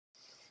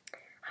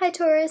Hi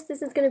Taurus,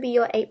 this is going to be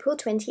your April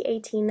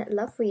 2018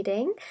 love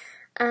reading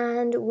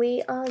and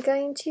we are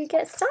going to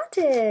get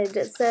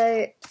started.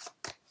 So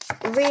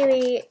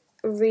really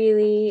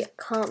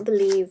can't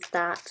believe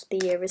that the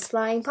year is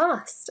flying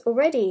past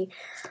already.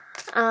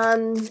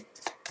 I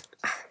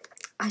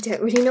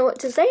don't really know what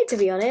to say, to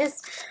be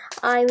honest.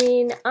 I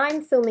mean,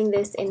 I'm filming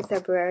this in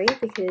February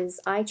because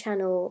I can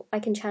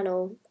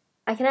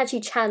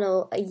actually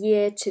channel a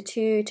year to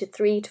 2 to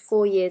 3 to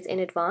 4 years in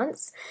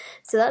advance.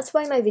 So that's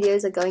why my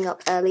videos are going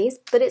up early.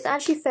 But it's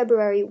actually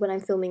February when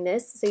I'm filming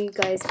this. So you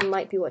guys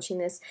might be watching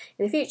this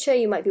in the future.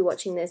 You might be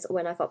watching this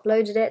when I've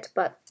uploaded it.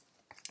 But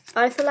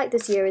I feel like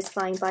this year is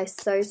flying by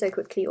so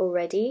quickly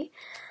already.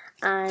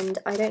 And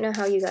I don't know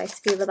how you guys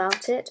feel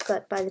about it.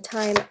 But by the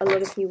time a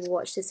lot of you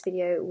watch this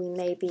video, we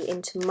may be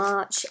into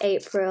March,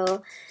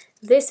 April.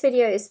 This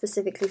video is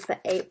specifically for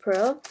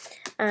April,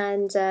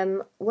 and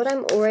what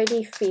I'm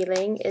already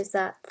feeling is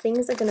that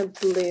things are going to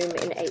bloom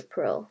in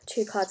April.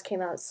 2 cards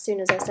came out as soon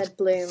as I said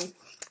bloom.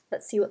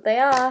 Let's see what they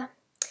are.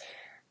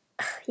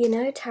 You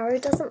know, tarot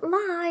doesn't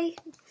lie.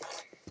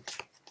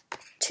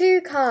 2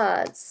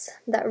 cards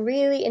that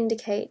really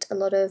indicate a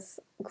lot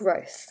of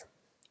growth,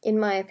 in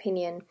my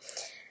opinion.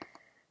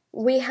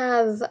 We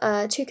have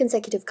 2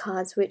 consecutive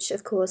cards, which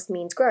of course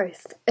means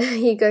growth.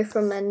 You go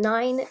from a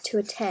 9 to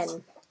a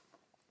 10.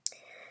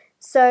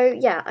 So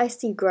yeah, I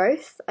see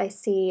growth. I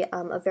see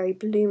a very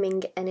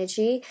blooming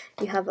energy.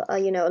 You have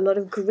you know, a lot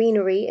of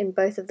greenery in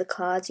both of the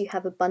cards. You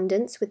have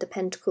abundance with the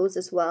pentacles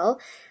as well.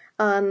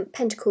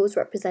 Pentacles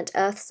represent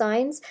earth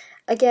signs.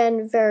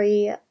 Again,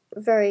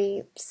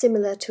 very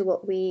similar to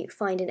what we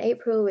find in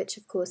April, which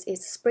of course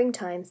is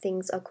springtime.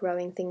 Things are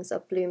growing, things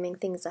are blooming,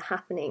 things are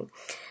happening.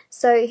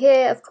 So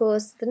here, of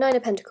course, the 9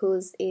 of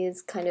Pentacles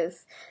is kind of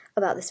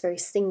about this very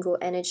single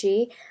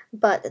energy,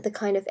 but the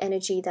kind of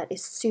energy that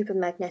is super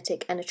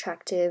magnetic and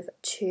attractive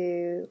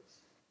to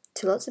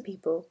lots of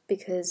people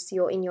because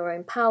you're in your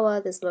own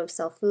power. There's a lot of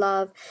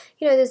self-love.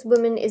 You know, this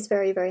woman is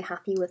very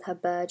happy with her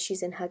bird.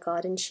 She's in her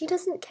garden. She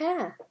doesn't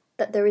care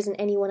that there isn't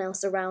anyone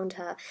else around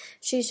her.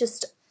 She's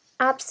just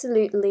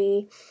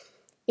absolutely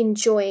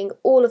enjoying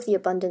all of the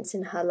abundance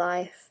in her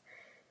life,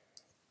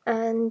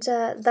 and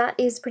that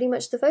is pretty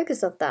much the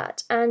focus of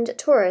that. And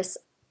Taurus,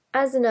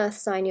 as an earth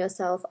sign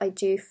yourself, I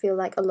do feel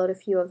like a lot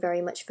of you are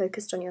very much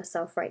focused on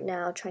yourself right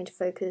now, trying to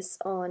focus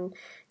on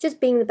just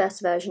being the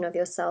best version of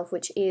yourself,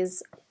 which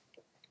is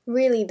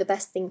really the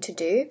best thing to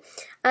do.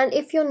 And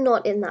if you're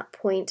not in that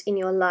point in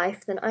your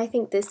life, then I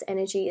think this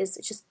energy is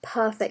just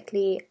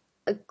perfectly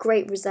a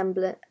great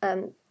resemblance,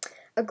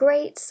 a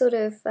great sort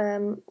of,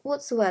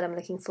 what's the word I'm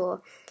looking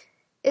for?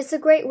 It's a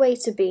great way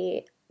to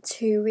be,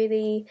 to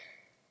really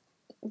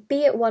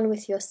be at one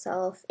with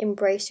yourself,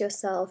 embrace,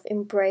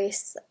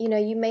 you know,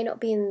 you may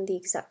not be in the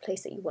exact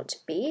place that you want to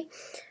be,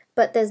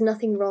 but there's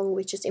nothing wrong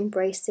with just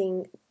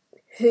embracing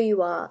who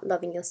you are,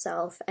 loving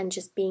yourself, and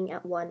just being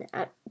at one,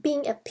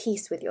 being at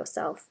peace with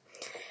yourself.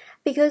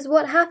 Because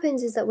what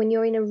happens is that when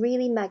you're in a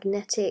really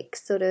magnetic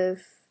sort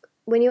of,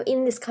 when you're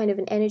in this kind of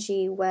an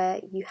energy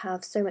where you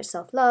have so much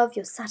self-love,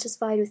 you're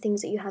satisfied with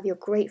things that you have, you're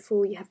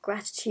grateful, you have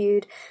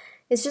gratitude,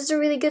 it's just a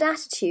really good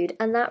attitude,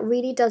 and that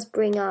really does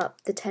bring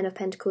up the 10 of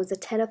Pentacles. The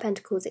 10 of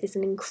Pentacles is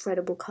an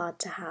incredible card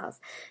to have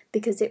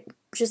because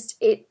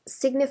it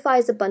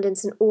signifies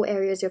abundance in all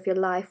areas of your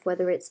life,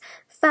 whether it's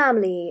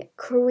family,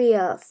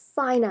 career,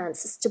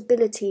 finance,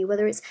 stability,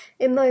 whether it's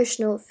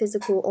emotional,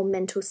 physical, or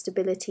mental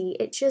stability.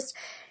 It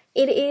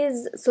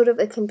is sort of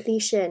a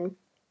completion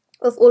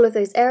of all of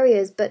those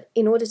areas, but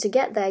in order to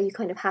get there, you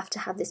kind of have to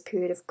have this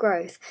period of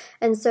growth.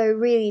 And so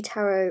really,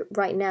 tarot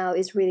right now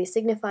is really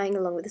signifying,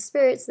 along with the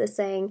spirits, they're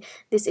saying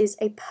this is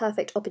a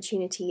perfect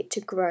opportunity to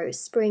grow.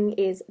 Spring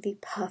is the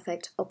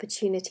perfect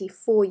opportunity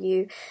for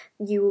you.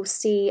 You will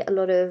see a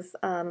lot of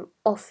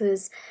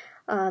offers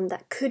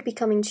that could be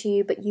coming to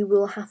you, but you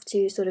will have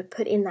to sort of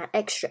put in that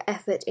extra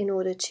effort in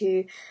order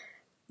to,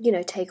 you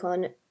know, take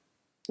on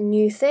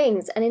new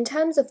things. And in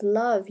terms of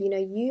love, you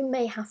know, you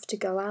may have to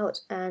go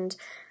out and,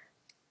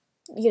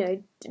 you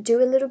know,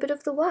 do a little bit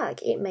of the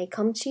work. It may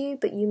come to you,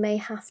 but you may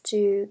have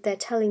to, they're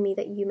telling me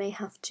that you may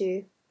have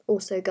to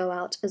also go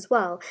out as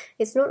well.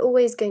 It's not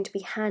always going to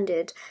be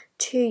handed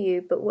to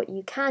you, but what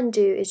you can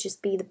do is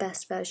just be the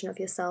best version of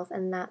yourself,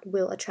 and that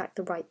will attract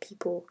the right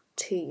people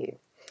to you.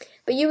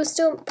 But you will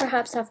still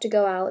perhaps have to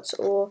go out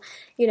or,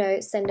 you know,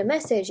 send a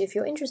message if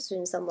you're interested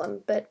in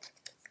someone, but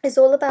it's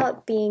all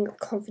about being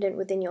confident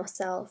within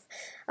yourself,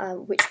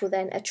 which will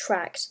then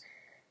attract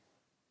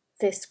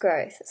this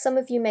growth. Some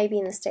of you may be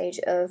in the stage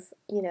of,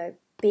 you know,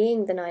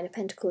 being the 9 of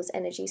Pentacles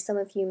energy. Some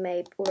of you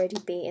may already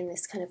be in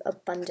this kind of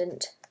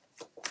abundant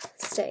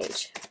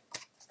stage.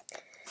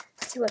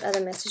 Let's see what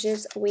other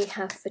messages we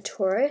have for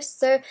Taurus.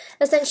 So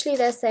essentially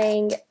they're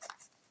saying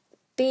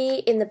be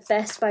in the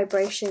best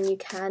vibration you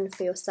can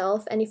for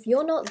yourself, and if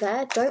you're not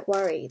there, don't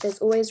worry. There's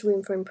always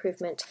room for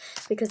improvement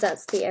because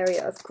that's the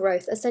area of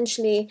growth.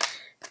 Essentially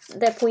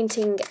they're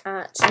pointing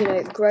at, you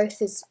know,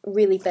 growth is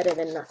really better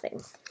than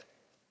nothing.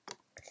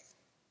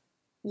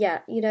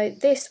 yeah, you know,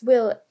 this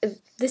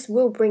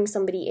will bring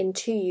somebody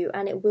into you,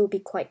 and it will be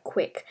quite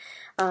quick,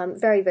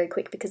 very, very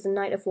quick, because the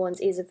Knight of Wands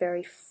is a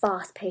very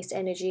fast-paced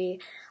energy,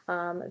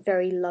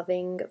 very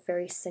loving,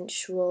 very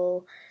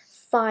sensual,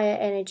 fire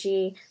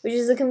energy, which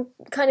is a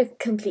kind of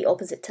complete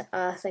opposite to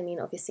Earth. I mean,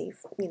 obviously,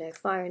 you know,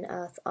 fire and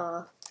Earth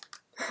are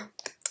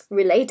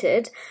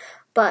related,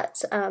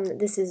 but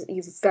this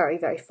is very,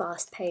 very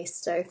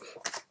fast-paced, so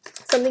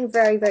something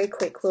very, very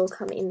quick will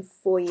come in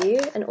for you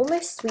and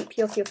almost sweep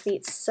you off your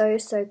feet so,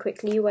 so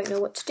quickly you won't know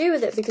what to do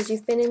with it, because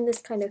you've been in this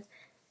kind of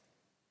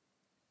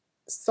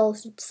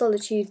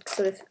solitude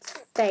sort of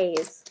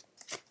phase.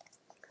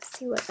 Let's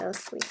see what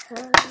else we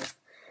have.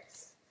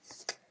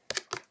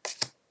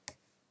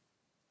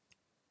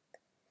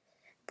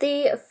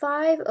 The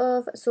Five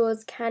of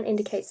Swords can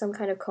indicate some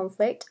kind of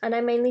conflict, and I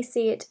mainly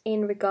see it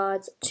in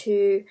regards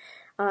to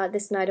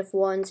this Knight of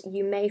Wands.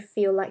 You may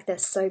feel like they're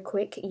so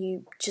quick,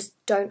 you just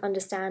don't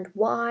understand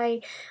why.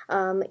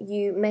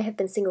 You may have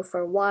been single for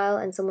a while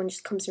and someone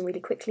just comes in really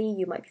quickly.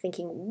 You might be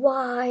thinking,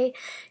 why?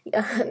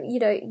 You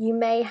know, you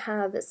may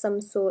have some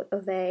sort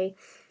of a,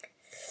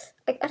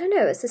 I don't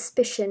know, a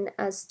suspicion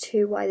as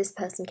to why this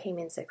person came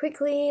in so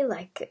quickly.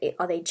 Like,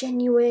 are they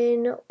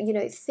genuine? You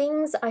know,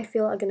 things I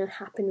feel are going to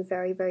happen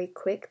very, very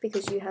quick,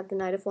 because you have the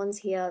Knight of Wands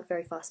here,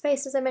 very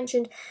fast-paced, as I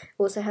mentioned.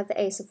 Also have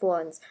the Ace of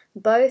Wands.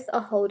 Both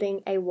are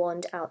holding a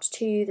wand out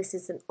to you. This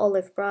is an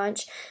olive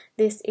branch.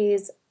 This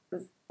is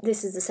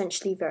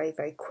essentially very,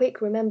 very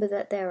quick. Remember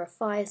that they're a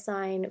fire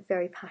sign,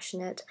 very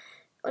passionate,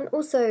 and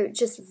also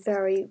just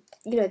very,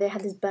 you know, they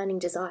have this burning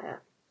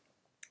desire.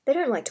 They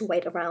don't like to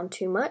wait around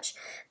too much.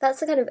 That's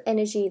the kind of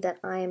energy that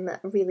I'm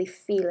really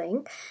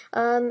feeling.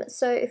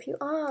 So if you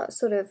are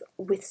sort of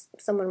with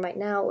someone right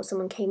now, or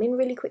someone came in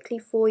really quickly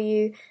for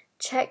you,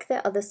 check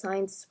their other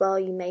signs as well.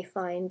 You may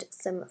find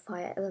some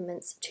fire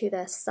elements to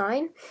their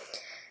sign.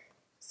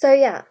 So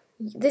yeah,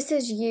 this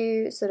is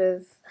you sort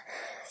of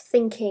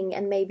thinking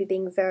and maybe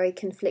being very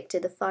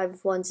conflicted. The Five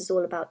of Wands is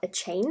all about a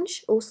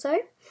change also.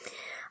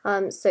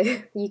 So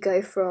you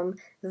go from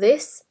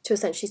this to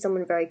essentially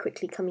someone very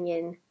quickly coming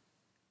in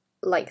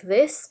like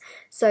this.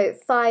 So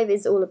 5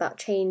 is all about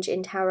change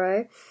in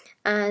tarot,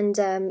 and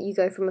you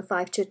go from a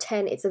 5 to a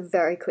 10, it's a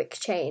very quick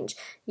change.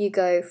 You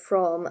go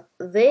from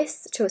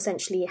this to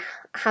essentially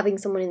having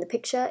someone in the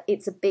picture,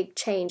 it's a big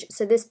change.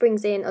 So this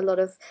brings in a lot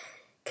of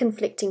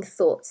conflicting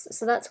thoughts.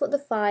 So that's what the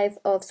Five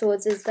of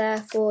Swords is there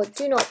for.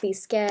 Do not be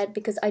scared,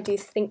 because I do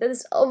think that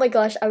this, oh my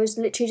gosh, I was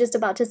literally just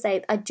about to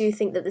say, I do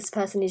think that this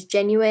person is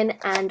genuine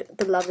and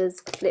the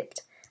Lovers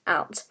flipped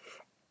out.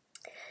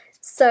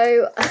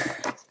 So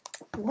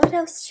what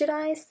else should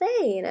I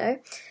say, you know?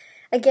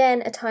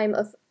 Again, a time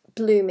of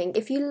blooming.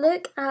 If you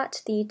look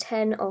at the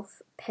 10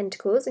 of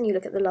Pentacles and you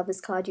look at the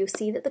Lovers card, you'll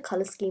see that the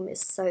colour scheme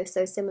is so,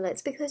 so similar.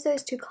 It's because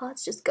those two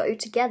cards just go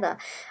together.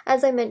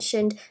 As I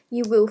mentioned,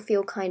 you will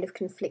feel kind of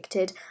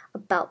conflicted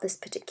about this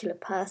particular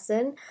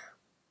person,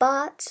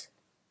 but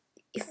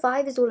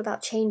 5 is all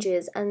about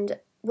changes, and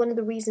one of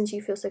the reasons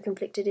you feel so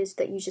conflicted is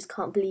that you just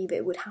can't believe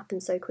it would happen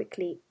so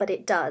quickly, but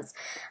it does.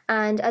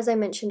 And as I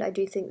mentioned, I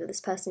do think that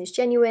this person is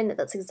genuine.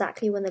 That's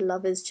exactly when the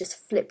Lovers just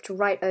flipped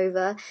right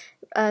over.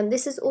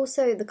 This is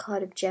also the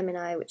card of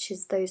Gemini, which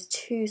is those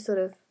two sort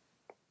of,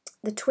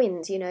 the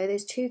twins, you know,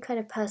 those two kind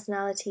of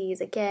personalities,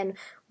 again,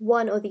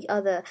 one or the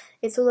other.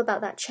 It's all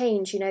about that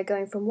change, you know,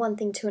 going from one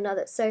thing to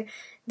another. So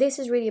this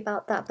is really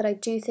about that, but I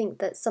do think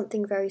that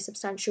something very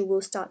substantial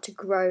will start to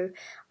grow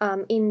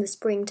in the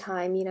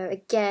springtime, you know,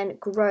 again,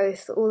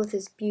 growth, all of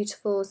this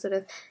beautiful sort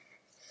of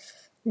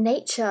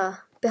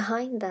nature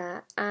behind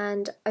there.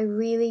 And I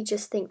really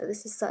just think that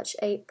this is such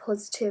a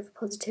positive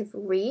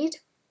read.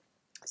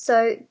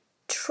 So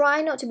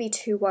try not to be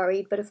too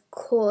worried, but of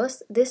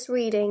course, this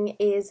reading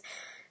is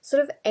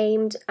sort of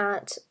aimed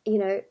at, you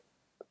know,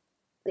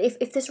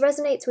 if this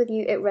resonates with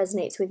you, it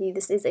resonates with you.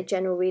 This is a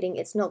general reading.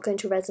 It's not going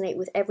to resonate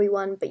with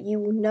everyone, but you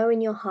will know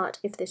in your heart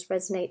if this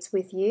resonates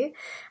with you.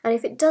 And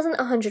if it doesn't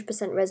 100%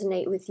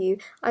 resonate with you,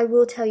 I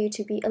will tell you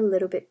to be a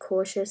little bit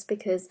cautious,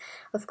 because,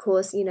 of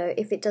course, you know,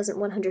 if it doesn't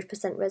 100%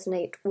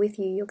 resonate with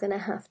you, you're going to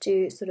have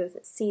to sort of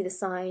see the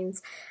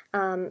signs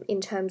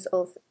in terms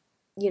of,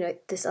 you know,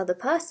 this other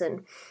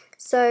person.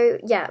 So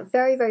yeah,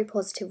 very, very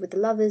positive with the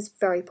Lovers,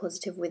 very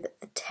positive with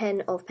the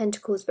 10 of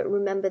Pentacles, but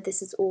remember,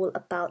 this is all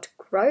about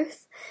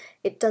growth.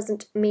 It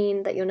doesn't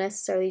mean that you're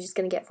necessarily just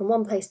going to get from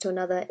one place to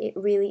another. It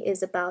really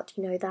is about,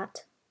 you know,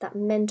 that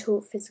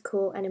mental,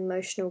 physical and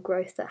emotional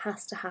growth that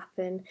has to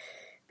happen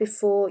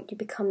before you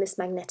become this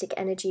magnetic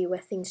energy where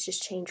things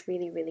just change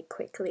really, really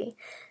quickly.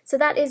 So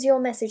that is your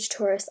message,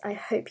 Taurus. I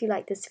hope you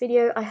liked this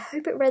video. I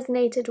hope it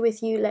resonated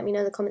with you. Let me know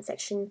in the comment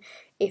section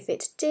if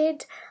it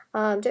did.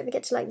 Don't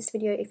forget to like this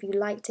video if you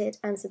liked it,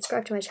 and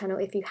subscribe to my channel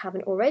if you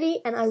haven't already,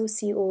 and I will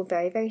see you all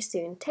very, very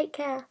soon. Take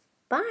care.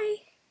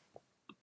 Bye.